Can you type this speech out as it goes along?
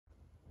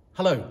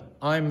Hello,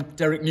 I'm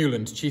Derek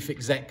Newland, Chief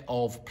Exec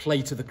of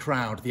Play to the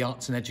Crowd, the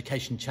arts and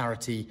education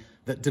charity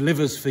that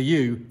delivers for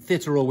you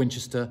Theatre Royal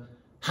Winchester,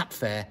 Hat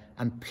Fair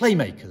and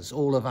Playmakers,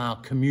 all of our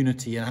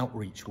community and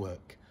outreach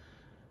work.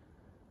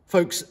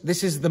 Folks,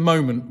 this is the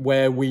moment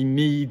where we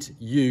need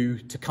you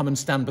to come and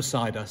stand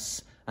beside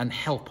us and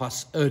help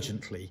us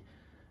urgently.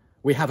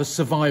 We have a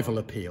survival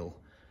appeal.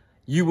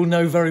 You will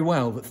know very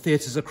well that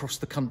theatres across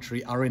the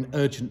country are in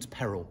urgent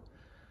peril.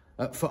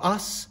 For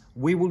us,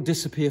 we will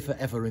disappear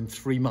forever in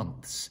 3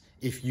 months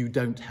if you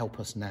don't help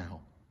us now.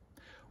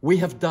 We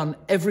have done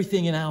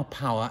everything in our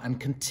power and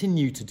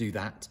continue to do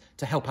that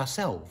to help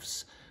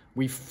ourselves.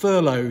 We've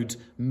furloughed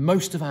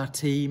most of our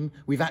team.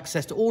 We've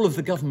accessed all of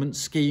the government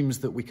schemes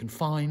that we can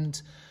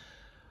find.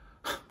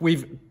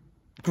 We've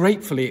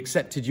gratefully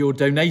accepted your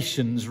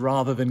donations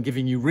rather than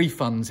giving you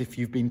refunds if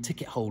you've been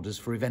ticket holders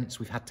for events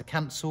we've had to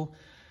cancel.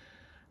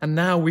 And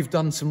now we've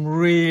done some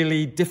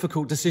really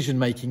difficult decision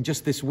making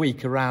just this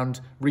week around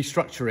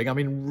restructuring. I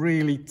mean,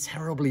 really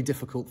terribly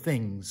difficult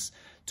things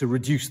to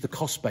reduce the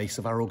cost base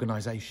of our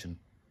organisation.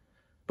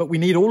 But we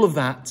need all of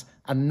that,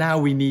 and now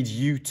we need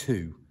you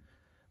too.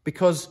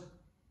 Because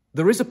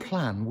there is a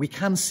plan. We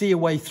can see a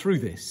way through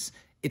this.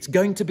 It's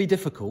going to be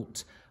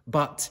difficult,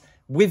 but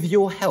with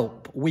your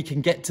help, we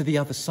can get to the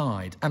other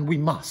side, and we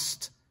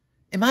must.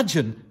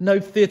 Imagine no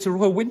Theatre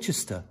Royal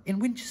Winchester in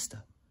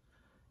Winchester.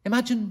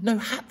 Imagine no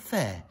Hat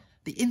Fair,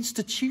 the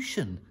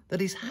institution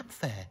that is Hat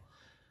Fair.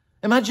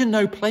 Imagine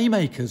no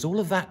Playmakers, all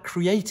of that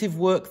creative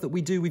work that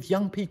we do with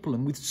young people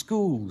and with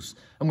schools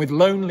and with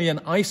lonely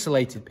and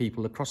isolated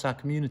people across our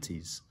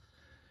communities.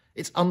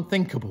 It's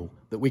unthinkable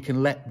that we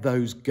can let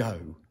those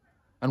go.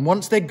 And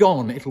once they're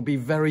gone, it'll be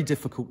very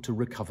difficult to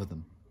recover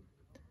them.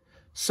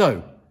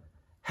 So,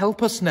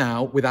 help us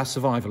now with our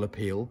survival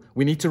appeal.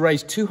 We need to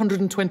raise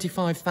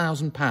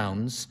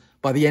 £225,000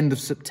 by the end of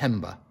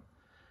September.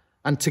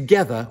 And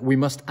together we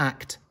must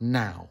act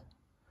now.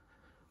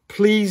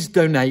 Please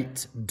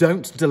donate,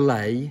 don't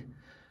delay.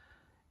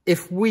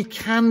 If we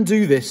can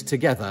do this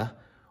together,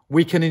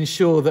 we can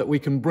ensure that we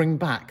can bring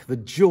back the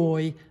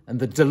joy and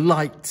the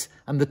delight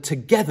and the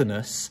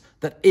togetherness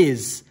that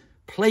is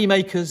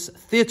Playmakers,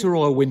 Theatre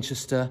Royal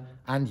Winchester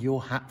and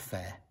your Hat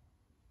Fair.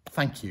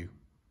 Thank you.